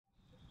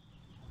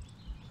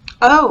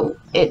Oh,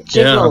 it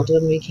jiggled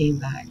when we came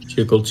back.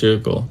 Jiggle,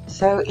 jiggle.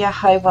 So, yeah,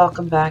 hi,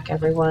 welcome back,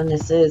 everyone.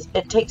 This is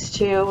It Takes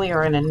Two. We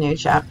are in a new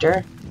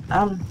chapter.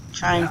 I'm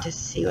trying to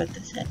see what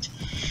this is.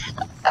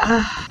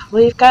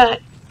 We've got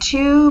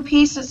 2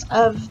 pieces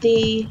of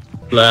the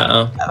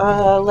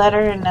letter,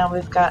 and now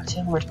we've got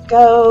 2 more to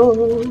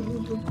go.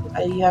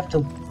 You have to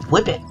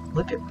whip it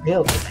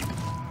real quick.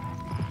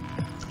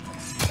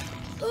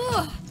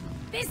 Ugh,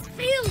 this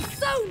feels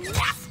so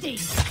nasty.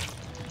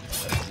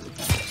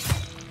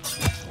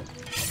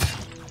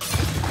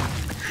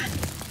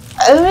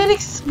 Oh, it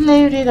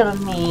exploded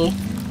on me.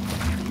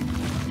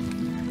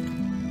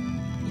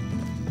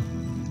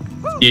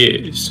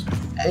 Yes.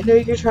 I know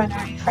you're trying to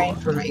refrain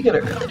from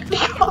regular dirty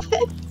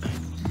comment.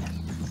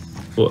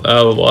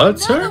 What,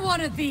 sir? Another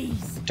one of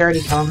these.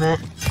 Dirty comment.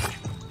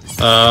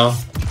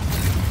 Oh,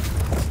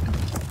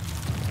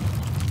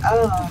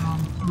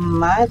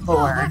 my Oh,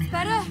 lord. that's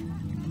better.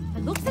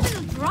 It looks a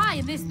little dry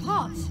in this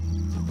pot.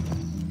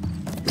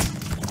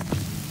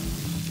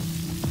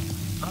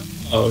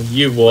 oh,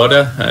 you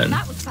water and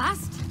That was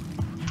fast.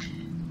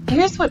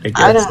 Here's what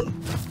I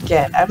don't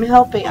get. I'm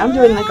helping. I'm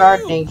doing the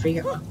gardening for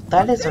you.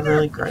 That is a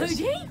really gross.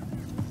 Cody?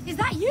 Is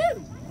that you?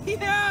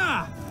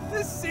 Yeah,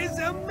 this is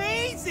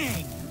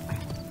amazing.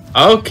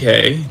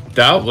 okay,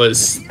 that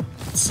was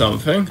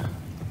something.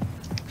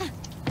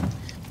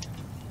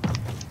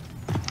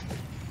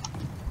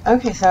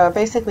 Okay, so I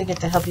basically get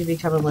to help you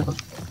become a little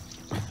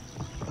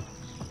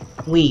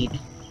weed.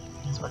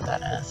 Is what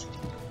that is.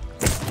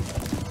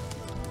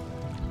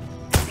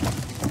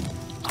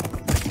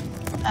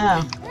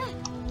 Oh.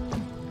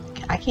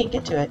 I can't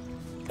get to it.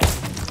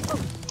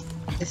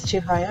 It's too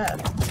high up.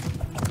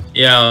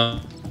 Yeah,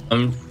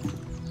 I'm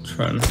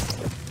trying.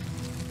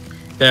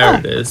 There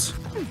it is.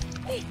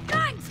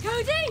 Thanks,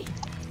 Cody.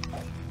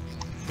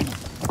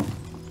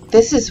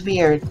 This is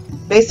weird.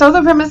 Based on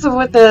the premise of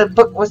what the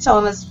book was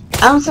telling us,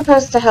 I'm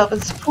supposed to help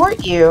and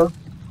support you.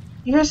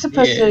 You're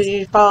supposed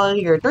to follow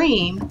your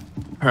dream.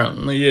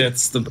 Apparently,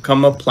 it's to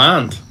become a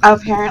plant.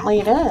 Apparently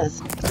it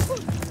is.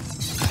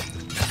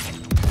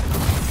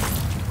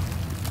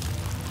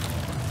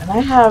 And I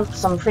have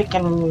some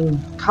freaking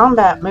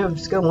combat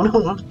moves going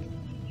on.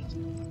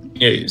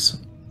 Yes.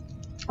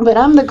 But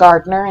I'm the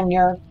gardener and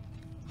you're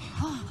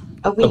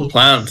a The weed.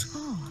 plant.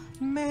 Oh,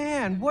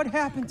 man, what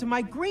happened to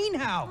my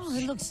greenhouse? Oh,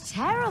 it looks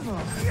terrible.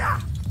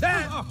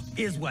 That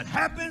is what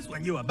happens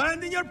when you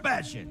abandon your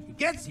passion. It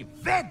gets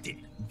infected.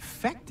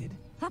 Infected?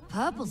 That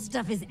purple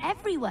stuff is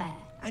everywhere.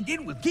 And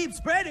it will keep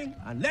spreading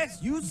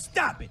unless you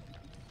stop it.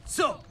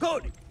 So,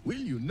 Cody, will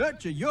you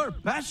nurture your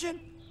passion?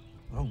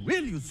 Or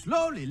will you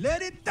slowly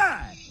let it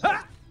die?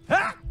 Ha!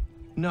 Ha!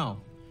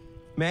 No.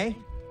 May,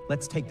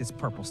 let's take this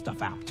purple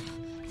stuff out.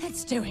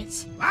 Let's do it.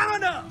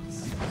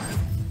 Vámonos!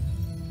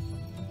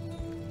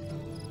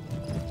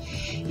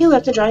 You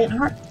left a giant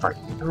heart for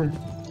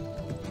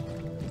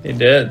He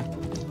did.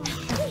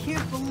 I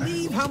can't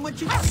believe how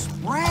much it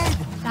spread.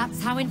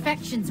 That's how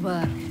infections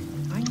work.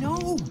 I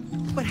know,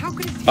 but how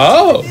could it be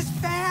this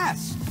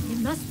fast? It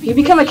must be. You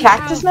become a really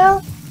cactus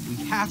now? We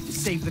have to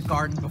save the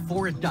garden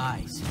before it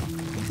dies.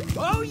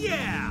 Oh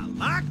yeah,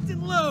 locked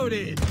and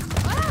loaded.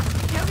 Ah,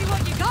 show me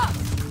what you got.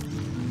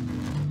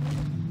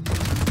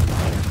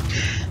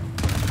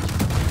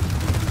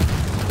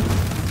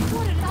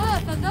 What on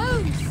earth are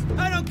those?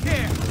 I don't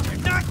care.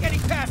 You're not getting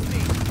past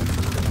me.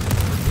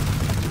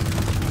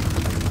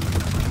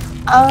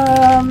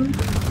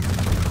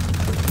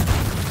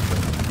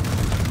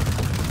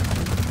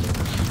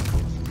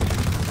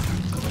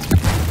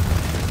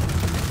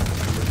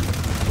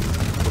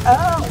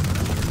 Oh.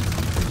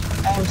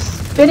 I'm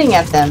spitting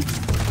at them.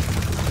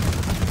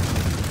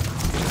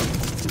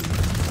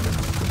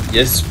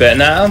 You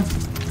spitting at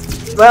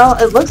him? Well,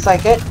 it looks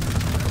like it.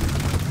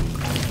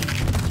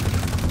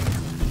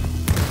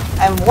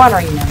 I'm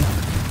watering them.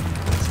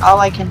 That's all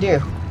I can do.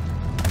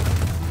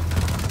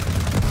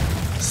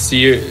 See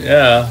you,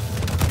 yeah.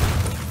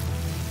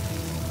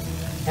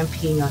 I'm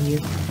peeing on you.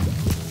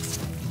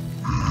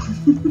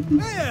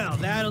 Well,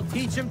 that'll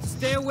teach him to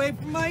stay away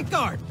from my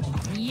garden.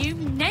 You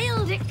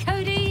nailed it,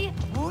 Cody.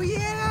 Oh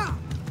yeah,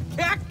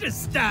 cactus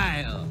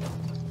style.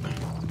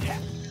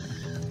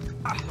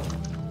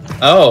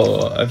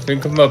 Oh, I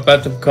think I'm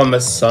about to become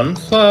a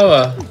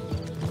sunflower.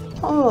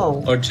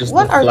 Oh. Or just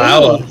what a are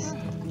flower. these?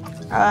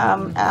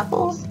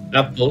 Apples?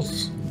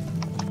 Apples.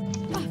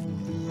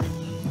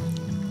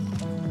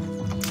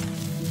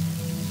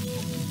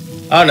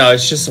 Oh no,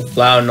 it's just a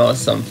flower, not a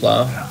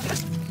sunflower.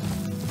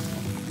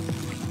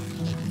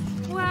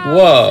 Wow,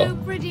 Whoa. so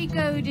pretty,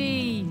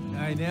 Cody.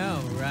 I know,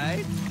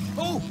 right?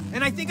 Oh,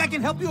 and I think I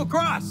can help you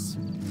across.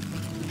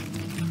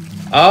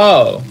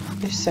 Oh.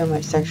 There's so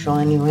much sexual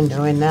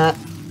innuendo in that.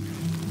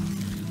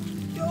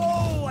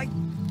 Oh, I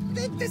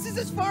think this is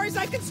as far as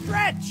I can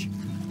stretch.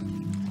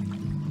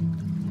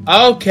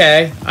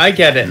 Okay, I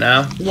get it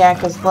now. Yeah,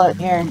 because look,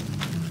 here.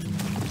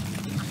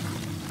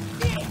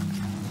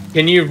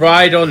 Can you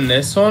ride on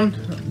this one?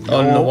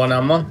 On the one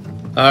I'm on?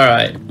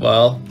 Alright,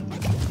 well.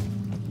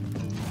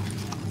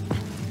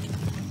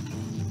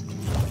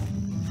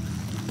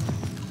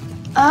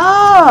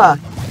 Oh! Ah!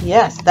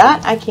 Yes,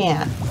 that I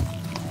can.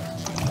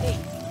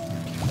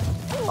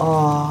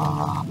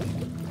 Oh.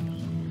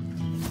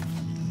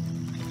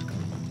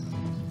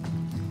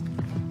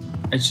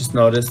 I just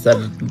noticed that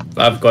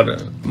I've got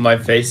my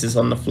face is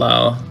on the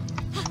flower.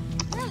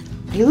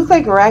 You look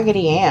like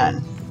Raggedy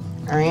Ann.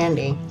 Or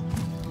Andy.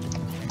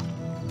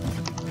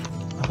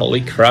 Holy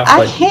crap,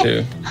 I I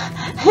do.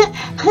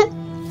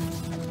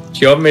 Do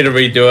you want me to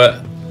redo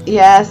it?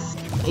 Yes.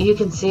 You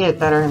can see it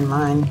better in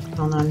mine.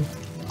 Hold on.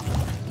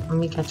 Let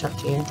me catch up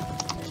to you.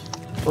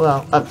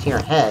 Well, up to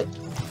your head.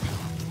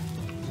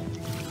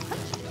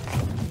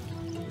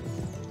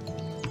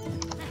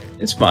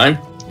 It's fine.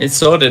 It's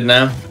sorted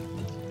now.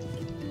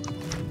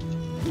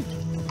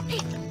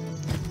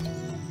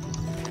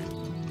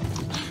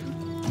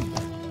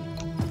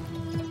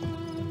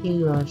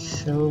 You are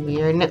so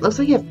weird. And it looks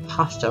like you have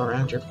pasta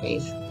around your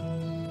face.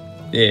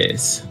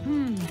 Yes.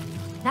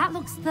 That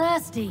looks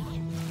thirsty.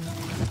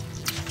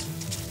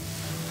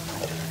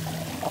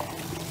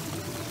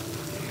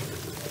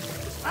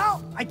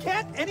 Ow! I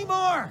can't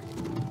anymore!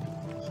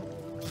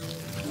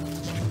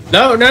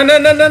 No, no, no,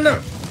 no, no,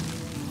 no.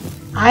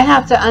 I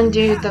have to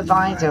undo the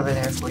vines over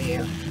there for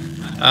you.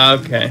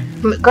 Okay.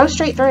 Go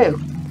straight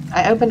through.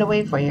 I opened a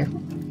way for you.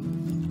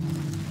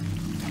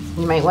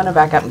 You might want to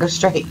back up and go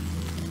straight.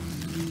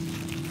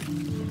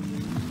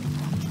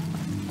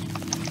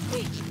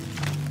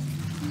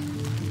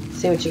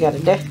 See what you gotta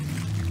do.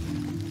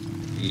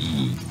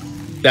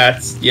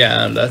 That's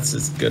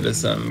as good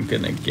as I'm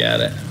gonna get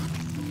it.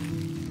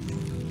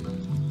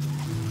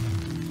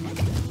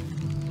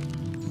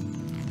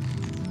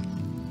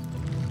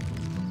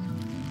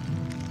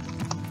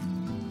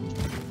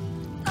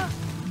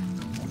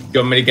 You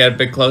want me to get a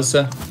bit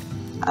closer?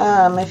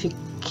 If you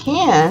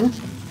can.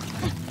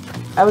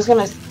 I was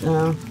gonna,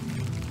 no.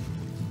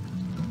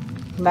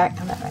 Come back.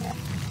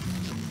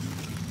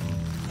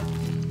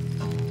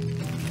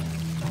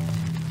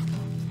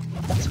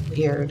 That's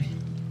weird.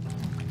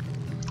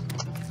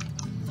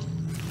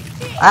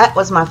 That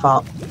was my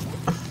fault.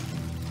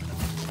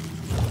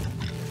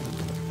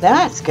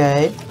 That's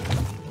good.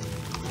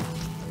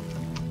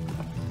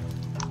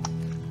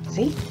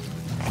 See?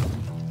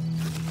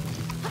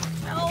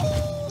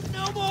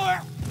 No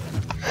more!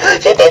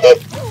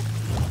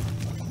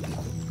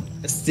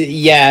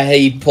 Yeah,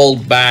 he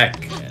pulled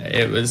back.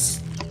 It was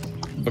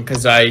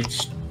because I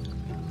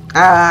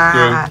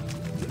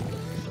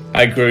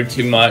grew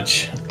too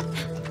much.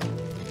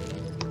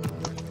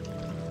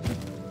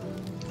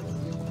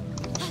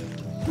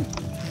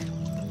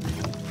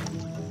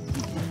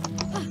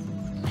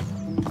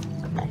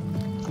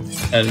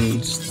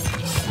 And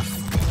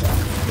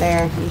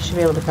there, you should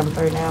be able to come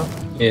through now.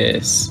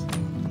 yes.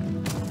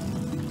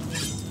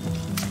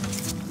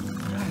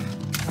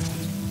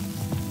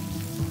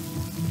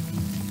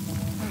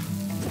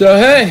 So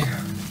hey.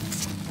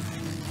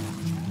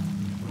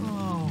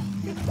 Oh,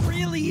 it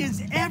really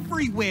is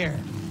everywhere.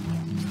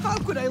 How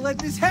could I let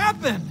this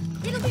happen?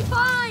 It'll be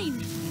fine.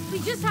 We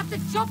just have to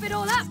chop it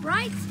all up,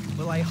 right?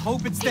 Well, I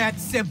hope it's that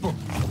simple.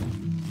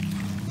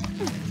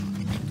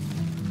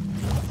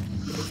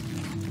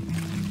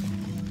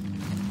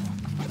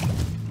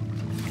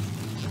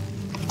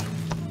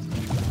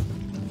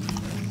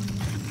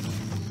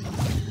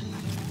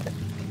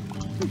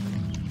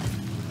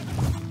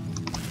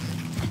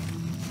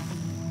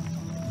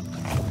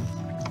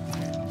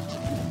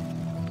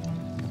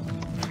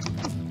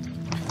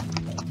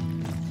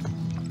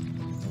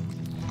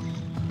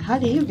 How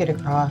do you get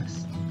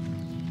across?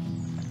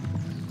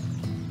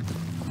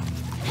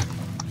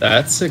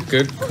 That's a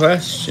good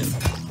question.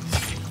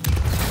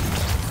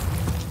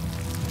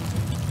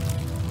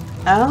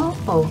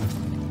 Oh.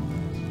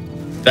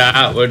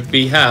 That would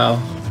be how.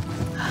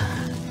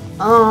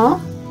 Oh.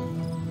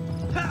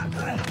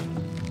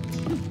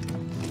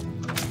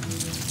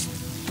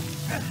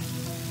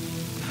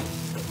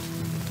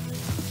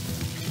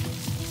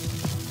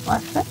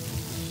 What's that?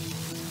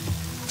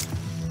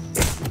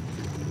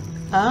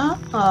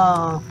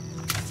 Oh.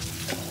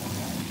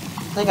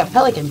 Like a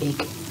pelican beak.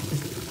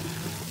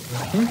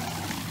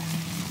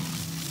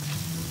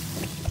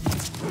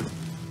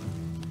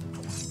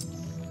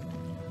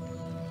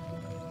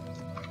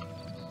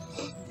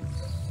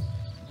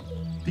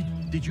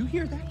 Did you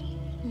hear that?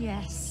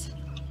 Yes.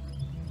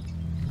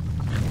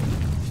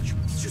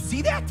 Did you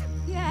see that?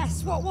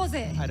 Yes, what was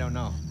it? I don't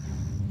know.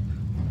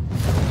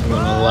 I'm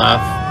gonna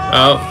laugh.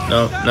 Oh,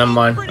 no, never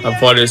mind. I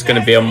thought it was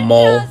gonna be a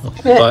mole,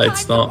 but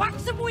it's not. Whack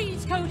some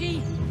weeds,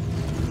 Cody.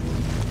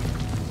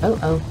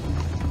 Oh.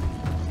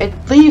 It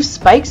leaves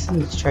spikes in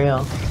the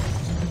trail.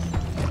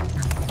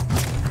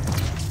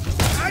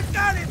 I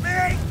got it,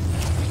 man!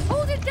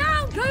 Hold it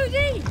down,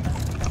 Cody.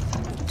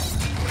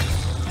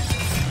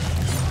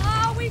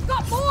 Oh, we've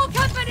got more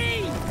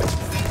company.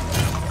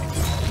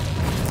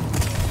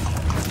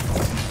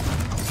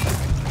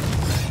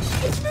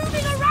 It's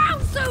moving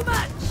around so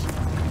much.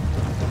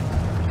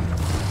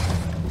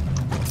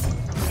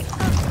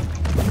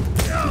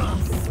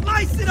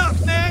 Slice it up,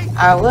 man!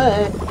 I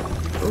would.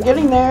 I'm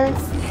getting there.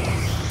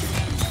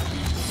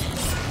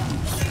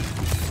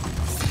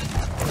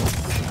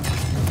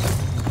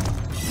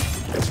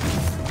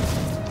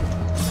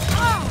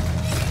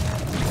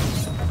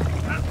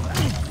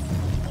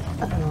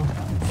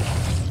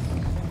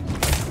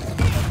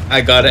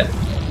 I got it.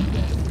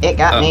 It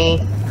got me.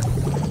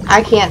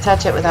 I can't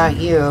touch it without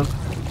you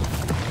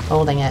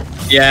holding it.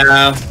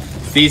 Yeah,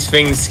 these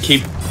things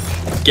keep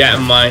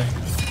getting my...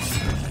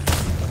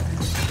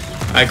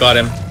 I got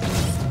him.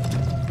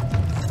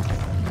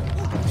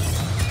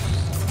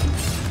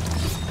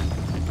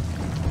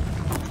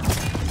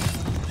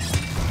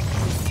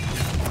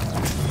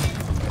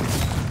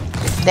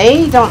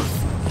 They don't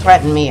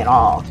threaten me at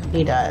all.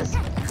 He does.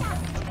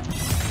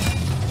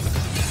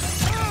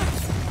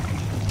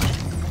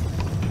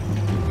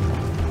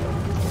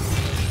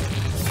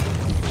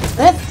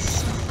 That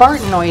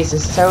fart noise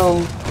is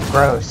so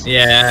gross.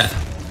 Yeah.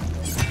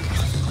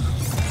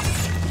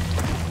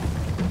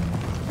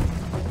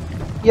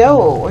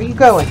 Yo, where you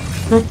going?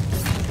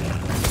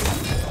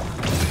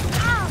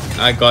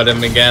 I got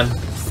him again.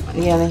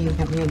 Yeah, then you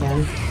got me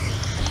again.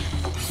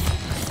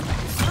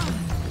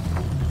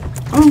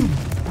 Mm.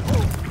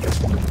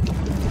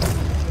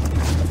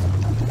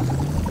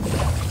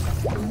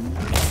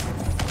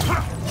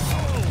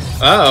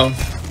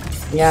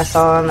 Uh-oh. Yeah, I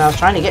saw him. I was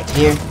trying to get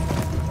to you.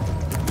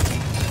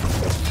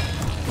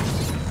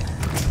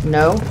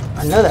 No,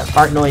 I know that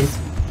fart noise.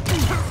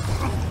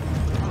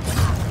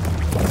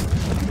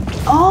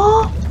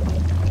 Oh!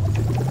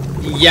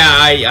 Yeah,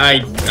 I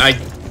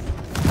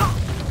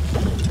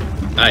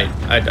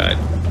died.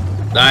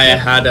 I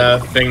had a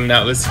thing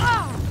that was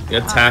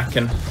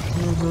attacking.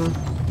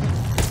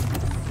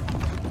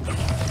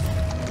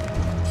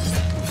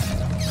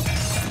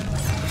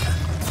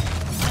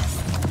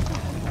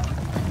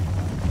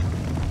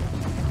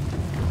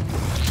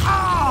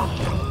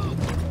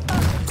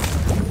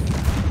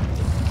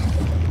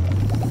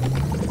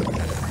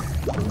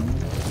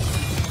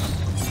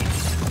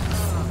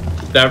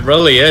 That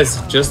really is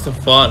just a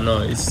fart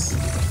noise.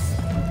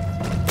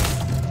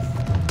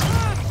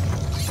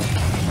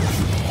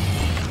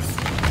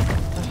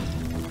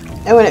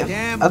 And when it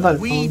Damn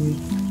weed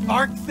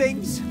fart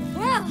things.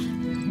 Well,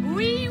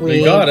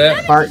 We got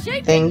it. Fart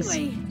shape, things.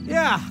 didn't we?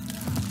 Yeah,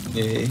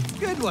 Yeah.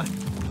 good one.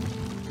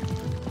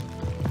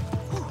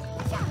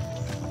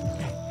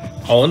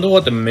 I wonder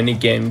what the mini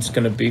game's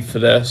gonna be for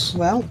this.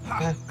 Well,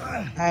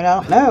 I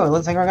don't know. It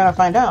looks like we're gonna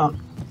find out.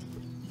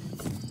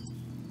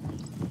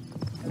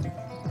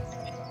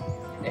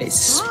 A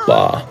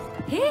spa.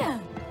 Here.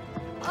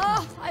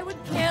 Oh, I would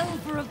kill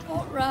for a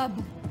foot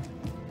rub.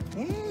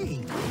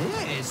 Hey,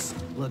 this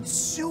looks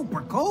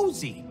super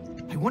cozy.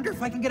 I wonder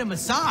if I can get a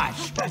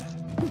massage.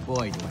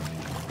 Boy, do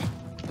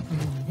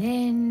I.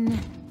 In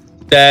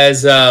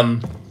There's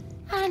and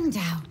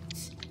out.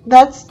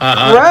 That's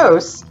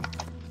gross.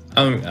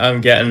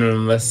 I'm getting a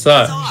What's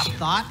massage. up,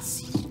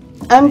 thoughts?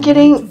 I'm To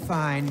getting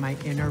find my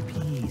inner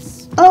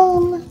peace.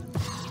 I'm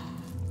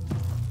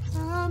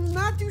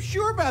not too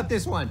sure about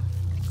this one.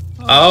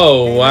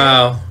 Oh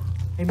wow.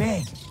 Hey,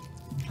 Meg.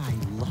 I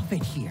love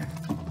it here.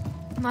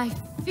 My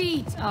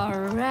feet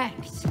are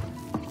wrecked.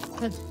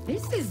 But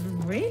this is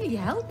really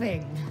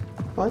helping.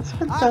 what's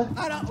with the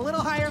A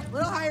little higher,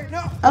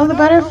 no. Oh, the No,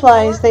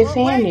 butterflies, they more,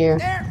 fan wait, you.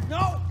 There,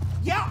 no.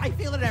 Yeah, I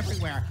feel it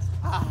everywhere.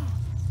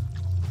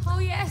 Oh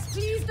yes,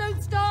 please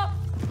don't stop.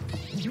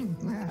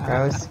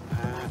 gross.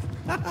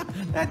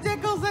 That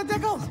tickles.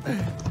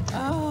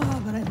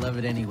 Oh, but I love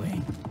it anyway.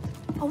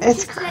 Oh,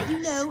 It's just to let you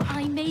know,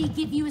 I may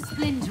give you a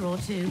splinter or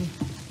two.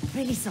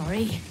 Really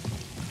sorry.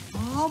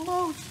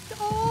 Almost.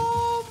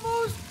 Oh,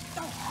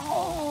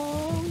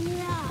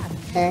 yeah.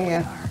 There you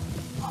go.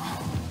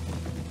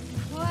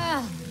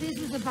 Well, this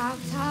is about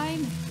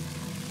time.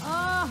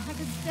 Oh, I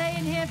could stay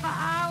in here for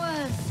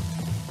hours.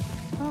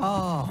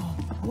 Oh,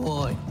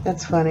 boy.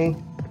 That's funny.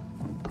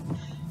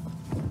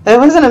 That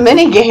wasn't a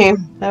mini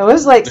game. That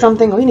was like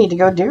something we need to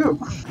go do.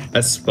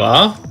 A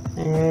spa?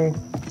 Hey.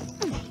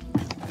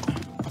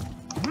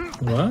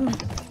 What?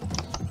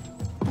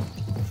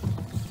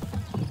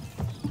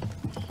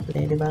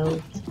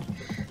 Ladybugs.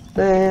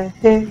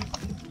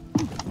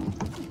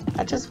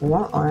 I just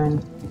want one.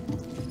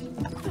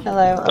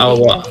 Hello. Oh,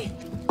 over what? here.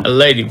 A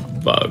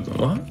ladybug.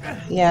 What?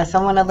 Yeah,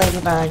 someone a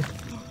ladybug.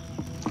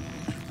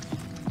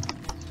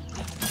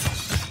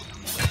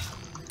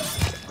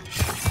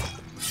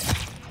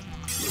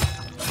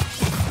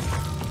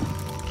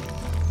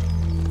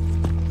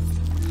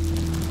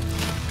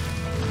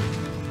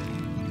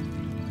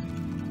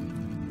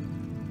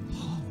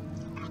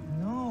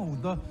 No,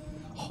 the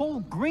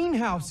whole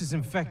greenhouse is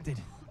infected.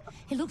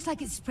 It looks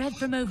like it spread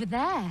from over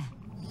there.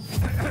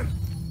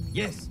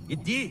 Yes,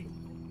 it did.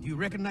 Do you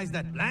recognize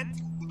that plant?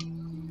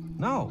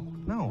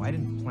 No, I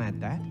didn't plant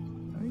that.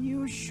 Are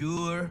you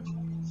sure?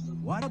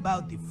 What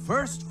about the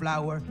first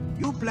flower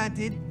you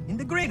planted in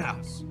the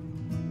greenhouse?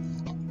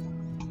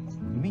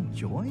 You mean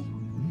Joy?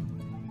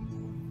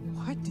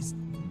 What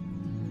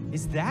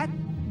is that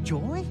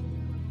Joy?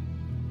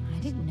 I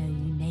didn't know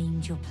you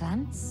named your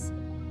plants.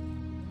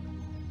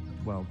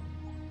 Well,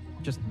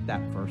 just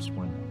that first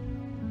one.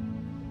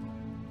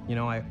 You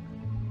know, I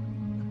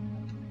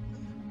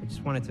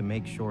just wanted to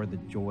make sure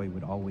that Joy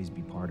would always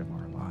be part of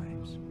our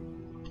lives.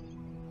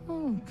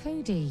 Oh,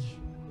 Cody.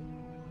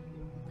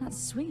 That's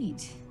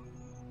sweet.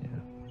 Yeah.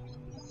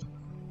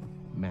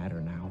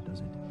 Matter now,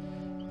 does it?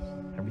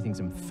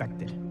 Everything's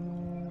infected.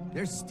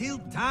 There's still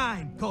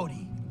time,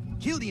 Cody.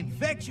 Kill the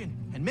infection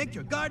and make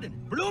your garden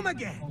bloom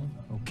again.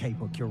 Okay,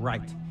 look, you're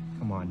right.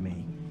 Come on,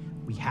 May.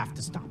 We have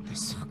to stop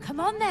this. Oh, come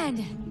on then.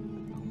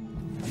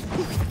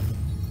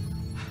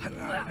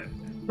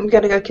 I'm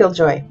gonna go kill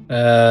Joy.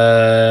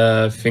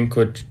 I think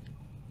we're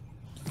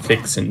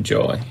fixing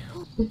Joy.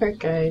 Alright,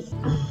 guys.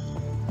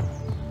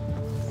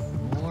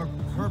 More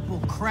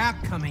purple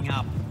crap coming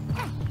up.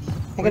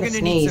 I We're gotta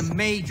gonna need sneeze. some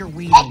major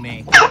weeding,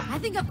 May. I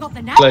think I've got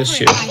the knack Bless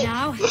for you. it by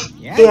now.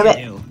 Yeah, Damn you it.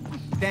 do.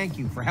 Thank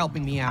you for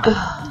helping me out.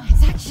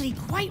 It's actually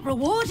quite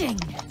rewarding.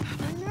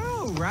 I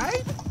know,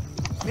 right?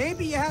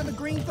 Maybe you have a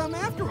green thumb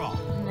after all.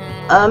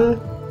 Nah.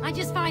 I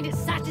just find it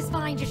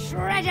satisfying to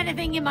shred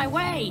anything in my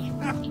way.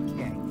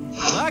 Okay.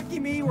 Lucky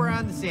me, we're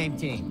on the same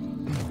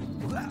team.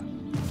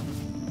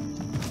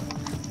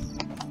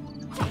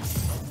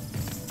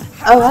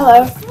 Oh,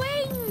 hello.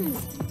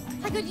 Swings!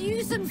 I could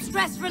use some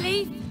stress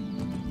relief.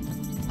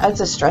 That's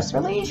a stress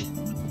relief?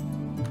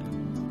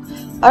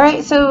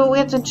 Alright, so we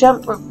have to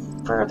jump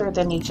further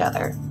than each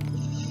other.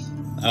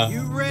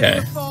 You ready Okay.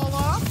 to fall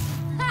off?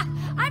 Ha!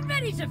 I'm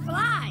ready to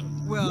fly.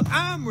 Well,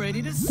 I'm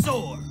ready to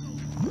soar.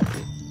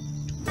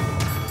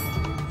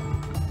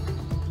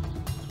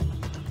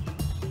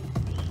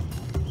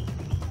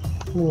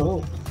 Whoa.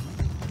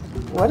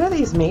 What are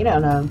these made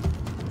out of?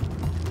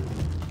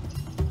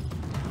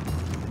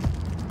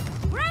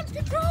 Ground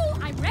control,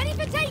 I'm ready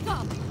for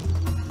takeoff.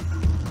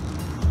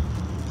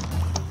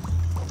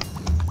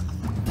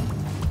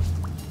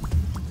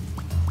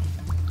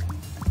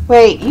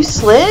 Wait, you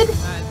slid?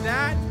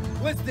 That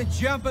was the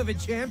jump of a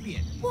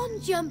champion.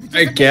 One jump I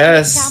doesn't make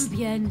guess. a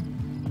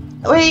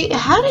champion. Wait,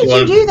 how did You you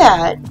want- do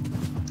that?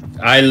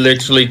 I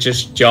literally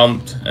just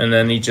jumped and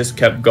then he just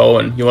kept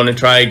going. You want to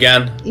try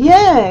again?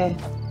 Yeah.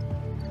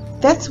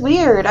 That's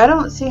weird. I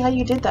don't see how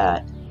you did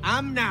that.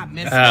 I'm not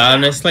missing out.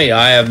 Honestly,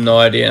 I have no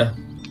idea.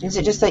 Is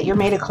it just that you're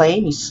made of clay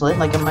and you slid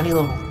like a muddy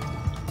little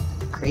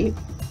creep?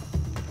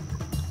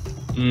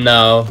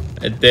 No,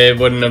 they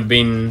wouldn't have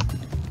been.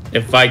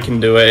 If I can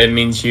do it, it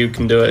means you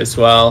can do it as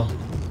well.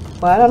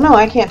 Well, I don't know.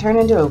 I can't turn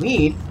into a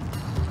weed.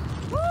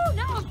 Woo,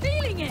 now I'm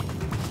feeling it.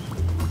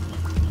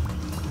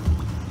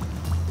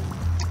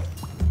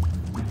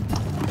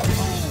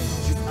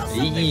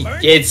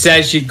 It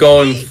says you're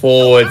going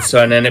forwards,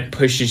 and then it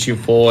pushes you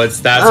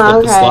forwards. That's Oh,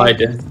 what the okay.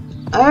 slide is.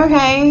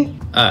 Okay.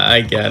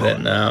 I get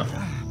it now.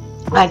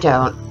 I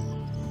don't.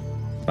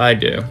 I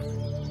do.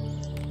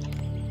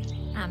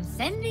 I'm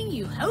sending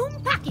you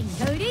home packing,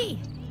 Cody.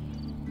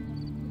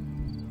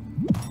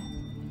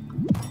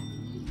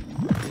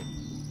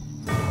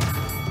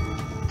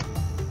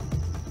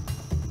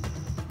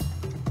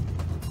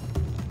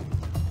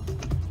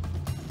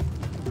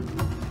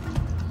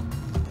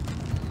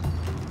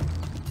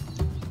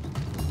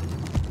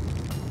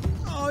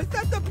 Oh, is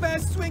that the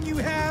best swing you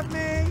have,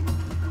 May?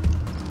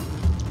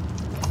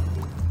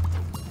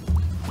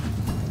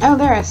 Oh,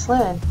 there, I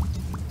slid.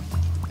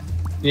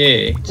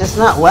 Yeah. Just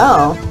not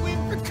well. Another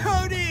win for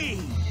Cody.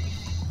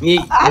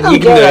 I don't You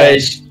can get do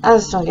it. it. I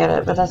just don't get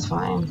it, but that's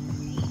fine.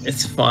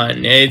 It's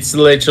fine. It's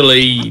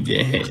literally.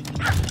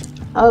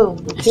 Oh,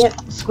 we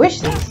can't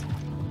squish these.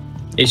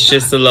 It's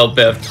just a little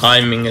bit of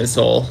timing, is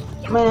all.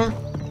 Man.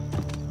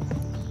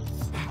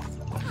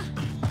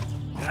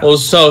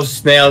 Also,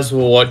 snails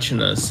were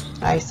watching us.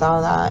 I saw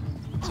that.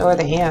 So are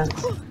the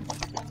ants.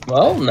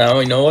 Well, now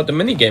we know what the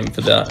minigame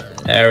for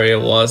that area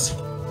was.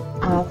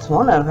 Oh, that's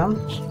one of them.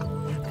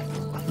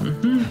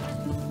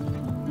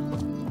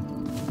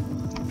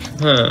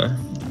 Huh.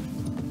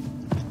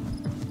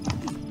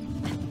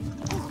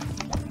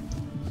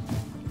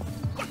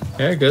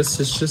 Yeah, I guess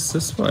it's just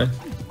this way.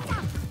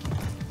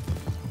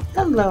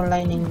 Hello,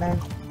 lightning man.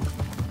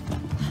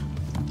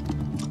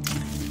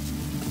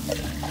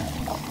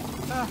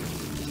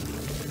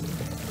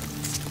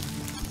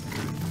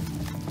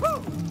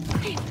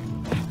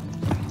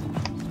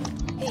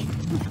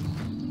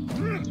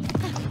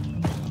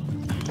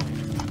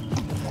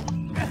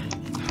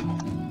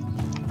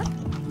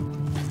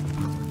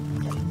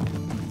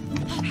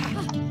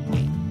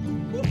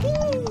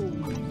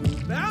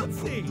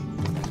 Bouncy.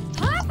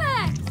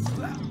 Perfect.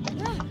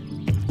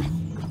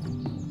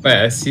 Wait,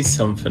 I see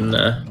something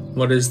there.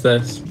 What is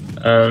this?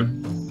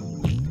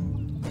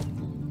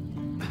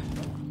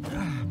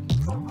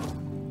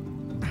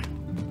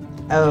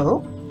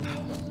 Oh.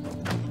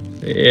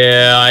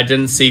 Yeah, I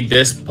didn't see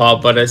this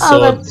part, but I Oh, saw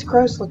that's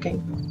gross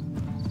looking.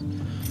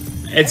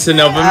 it's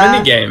another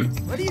minigame.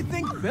 What do you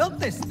think built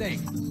this thing?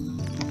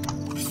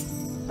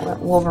 I went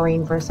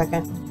Wolverine for a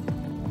second.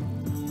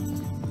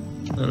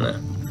 I don't know.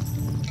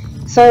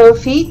 So,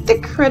 feed the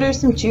critter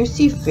some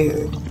juicy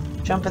food.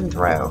 Jump and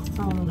throw.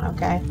 Oh,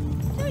 okay.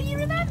 Don't you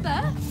remember?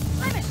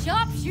 I'm a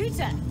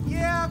sharpshooter.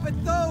 Yeah, but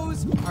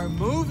those are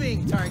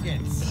moving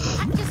targets.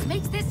 That just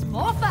makes this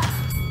more fun.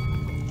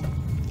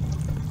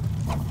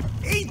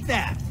 Eat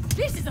that!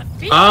 This is a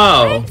big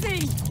Oh.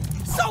 frenzy.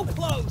 So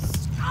close!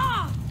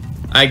 Ah,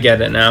 I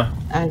get it now.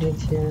 I do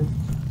too.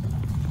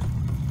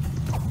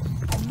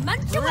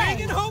 munch Bring away.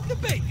 it home to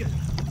bacon!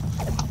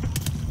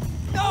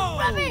 No!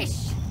 Rubbish.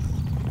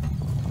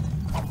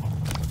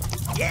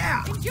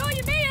 Yeah! Enjoy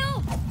your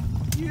meal!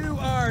 You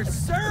are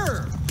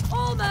served!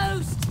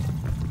 Almost!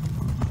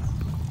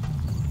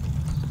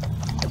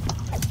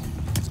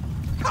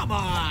 Come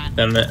on!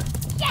 Damn it.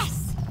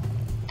 Yes!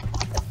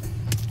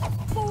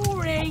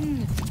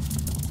 Boring!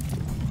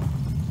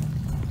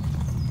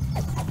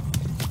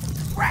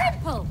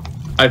 Simple!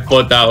 I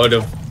thought that would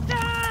have.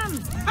 Damn!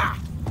 Ha!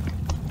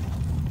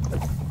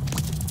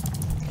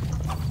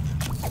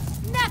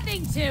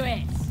 Nothing to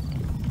it!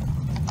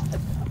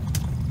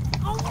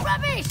 Oh,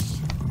 rubbish!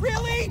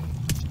 Really?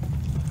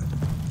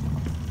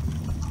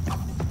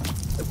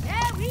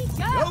 There we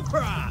go! No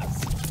props!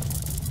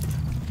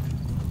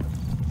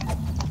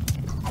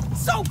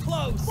 So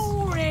close!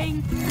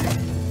 Boring!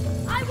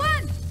 I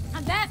won!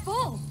 And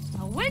therefore,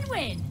 a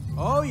win-win!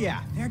 Oh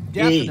yeah, they're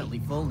definitely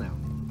full now.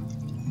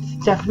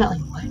 Definitely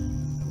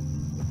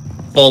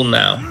what? Full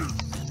now.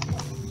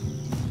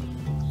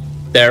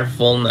 They're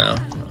full now.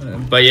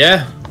 But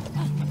yeah.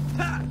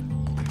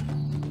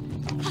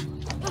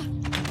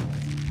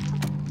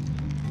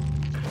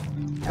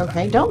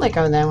 Okay, don't let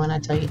go then when I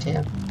tell you to.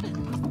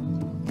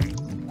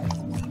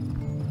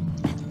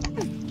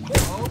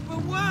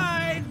 Open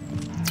wide!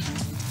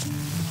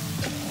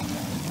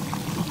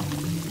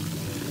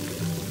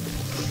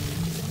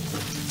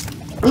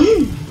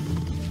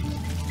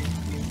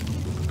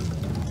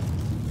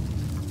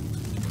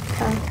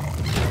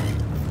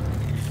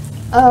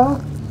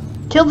 Oh,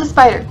 kill the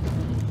spider.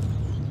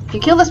 If you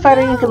kill the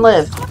spider, you can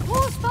live. A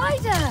poor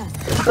spider!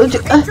 Oh,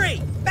 Hey,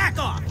 Tree, back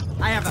off!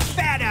 I have a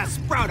fat-ass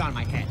sprout on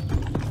my head.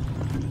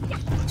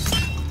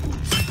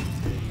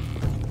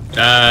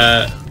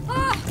 Ah!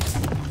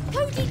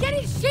 Cody, get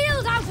his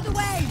shield out of the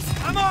way!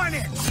 I'm on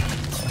it!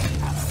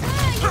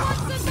 Ah, you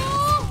want some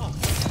more?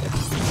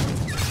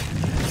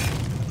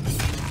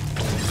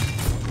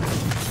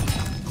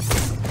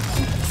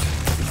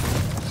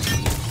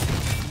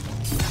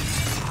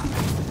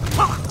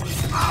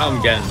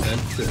 I'm getting it.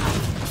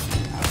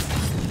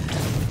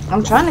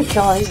 I'm trying to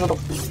kill all these little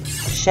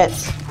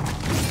shits.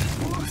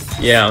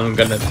 Yeah, I'm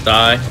gonna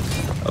die.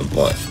 Of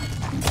what?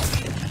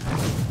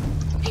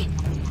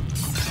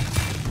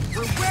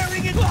 We're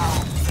wearing it!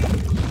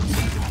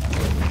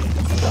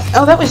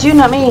 Oh, that was you,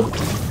 not me.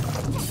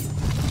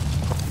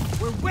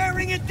 We're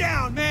wearing it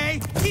down,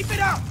 May! Keep it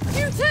up!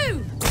 You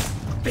too!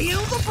 Feel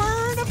the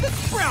burn of the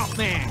Sprout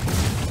Man!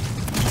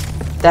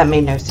 That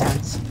made no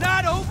sense.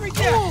 Not over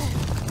yet!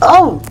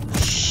 Oh,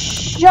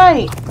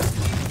 shite.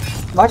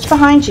 Watch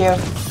behind you.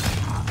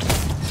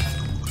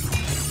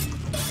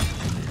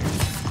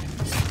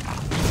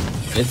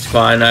 It's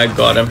fine, I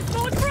got him.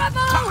 Lord Bravo!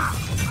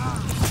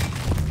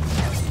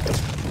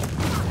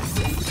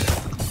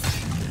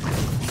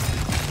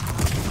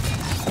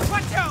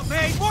 Watch out,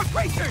 May! More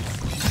creatures!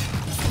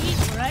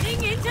 He's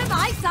running into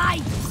my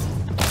sights!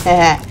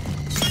 Heh.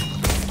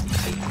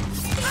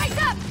 Rise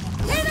up!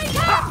 Here they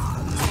come!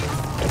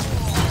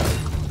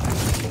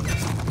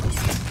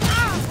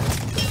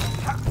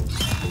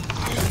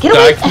 Get So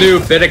I away. can do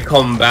a bit of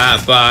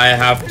combat, but I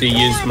have to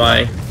use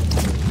my...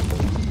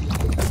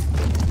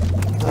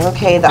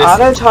 Okay, the This-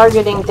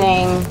 auto-targeting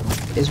thing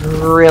is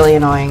really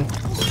annoying.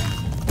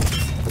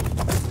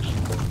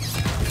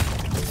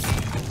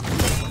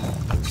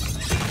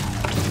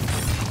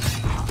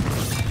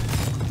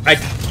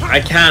 I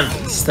can't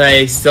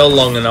stay still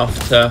long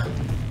enough to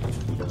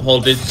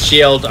hold his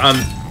shield. And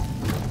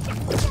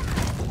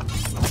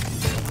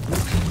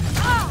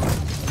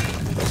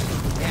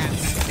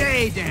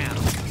stay down!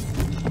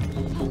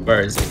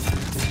 Where is he?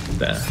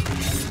 There.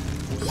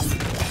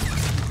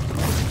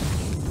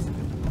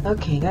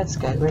 Okay, that's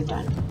good. We're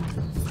done.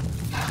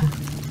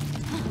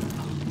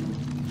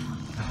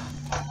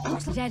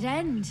 Looks a dead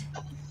end.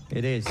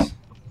 It is.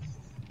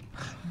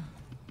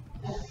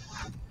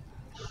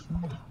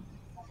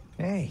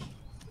 Hey,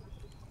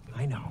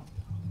 I know.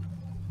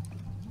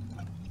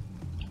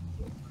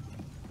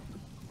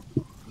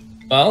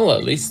 Well,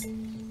 at least...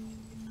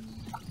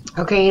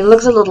 Okay, he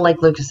looks a little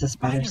like Lucas's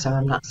spider, so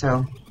I'm not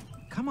so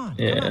Come on,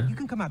 Yeah. come on, you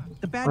can come out.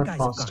 The bad guys are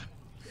repulsed. gone.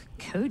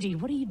 Cody,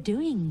 what are you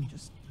doing?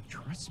 Just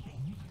trust me.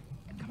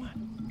 Come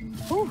on.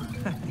 Oh,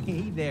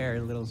 Hey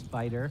there, little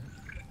spider.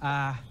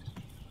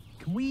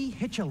 Can we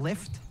hitch a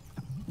lift?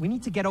 We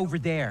need to get over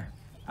there.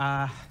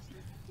 A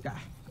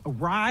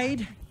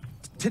ride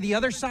to the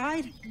other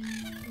side?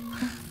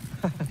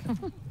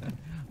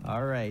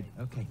 All right.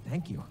 Okay,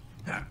 thank you.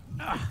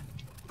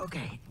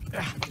 Okay.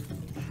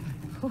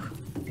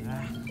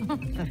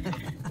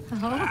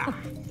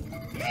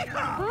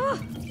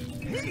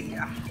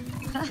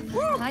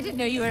 I didn't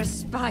know you were a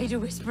spider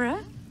whisperer.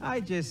 I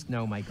just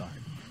know my guard.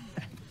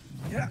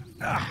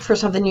 For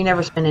something you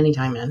never spend any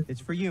time in.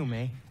 It's for you,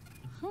 May.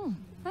 Oh,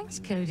 thanks,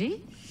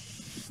 Cody.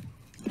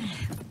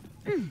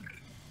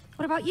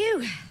 What about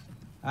you?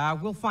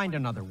 We'll find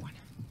another one.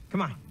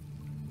 Come on,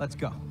 let's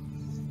go.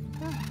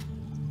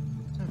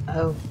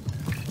 Oh,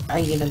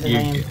 I get the You-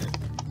 name.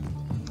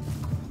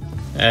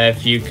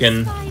 if you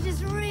can...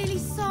 Spider's really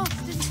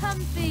soft and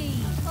comfy.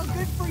 Oh,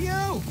 good for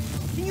you.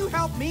 Can you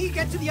help me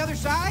get to the other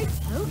side?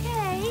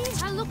 Okay,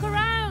 I'll look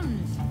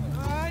around.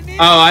 I need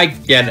Oh, I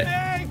get it.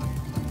 May.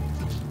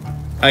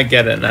 I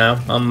get it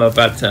now. I'm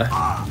about to...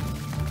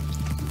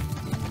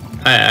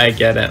 I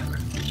get it.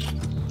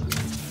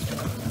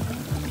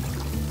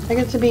 I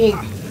get to be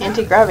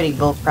anti-gravity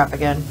bullcrap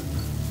again.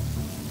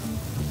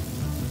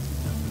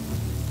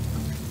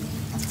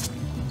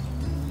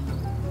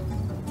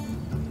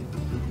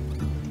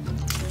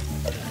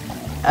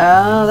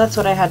 Oh, that's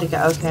what I had to go.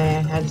 Okay,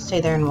 I had to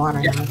stay there in water.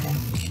 Yeah. Okay.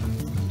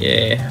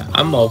 Yeah,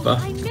 I'm over.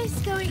 I miss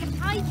going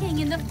hiking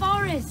in the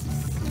forests.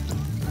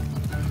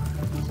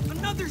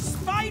 Another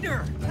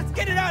spider! Let's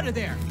get it out of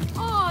there!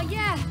 Oh,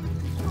 yeah.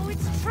 Oh,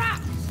 it's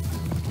trapped.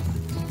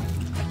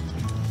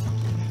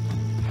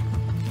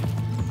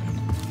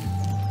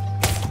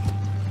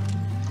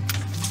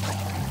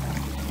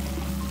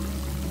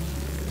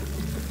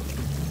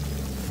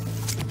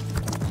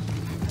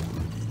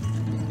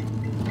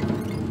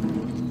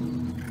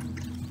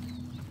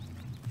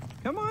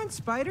 Come on,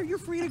 spider, you're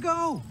free to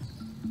go.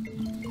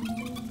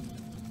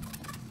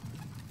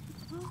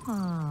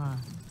 Ah,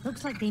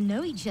 looks like they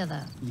know each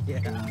other. Yeah.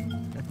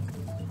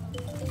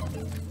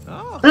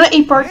 Oh,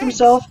 He parked thanks.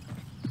 himself.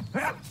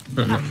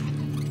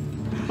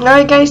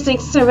 Alright guys,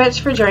 thanks so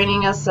much for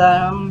joining us.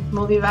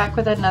 We'll be back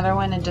with another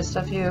one in just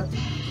a few.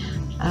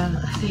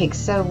 Thanks,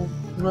 so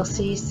we'll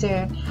see you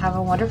soon. Have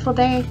a wonderful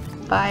day.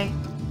 Bye.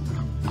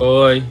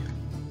 Bye.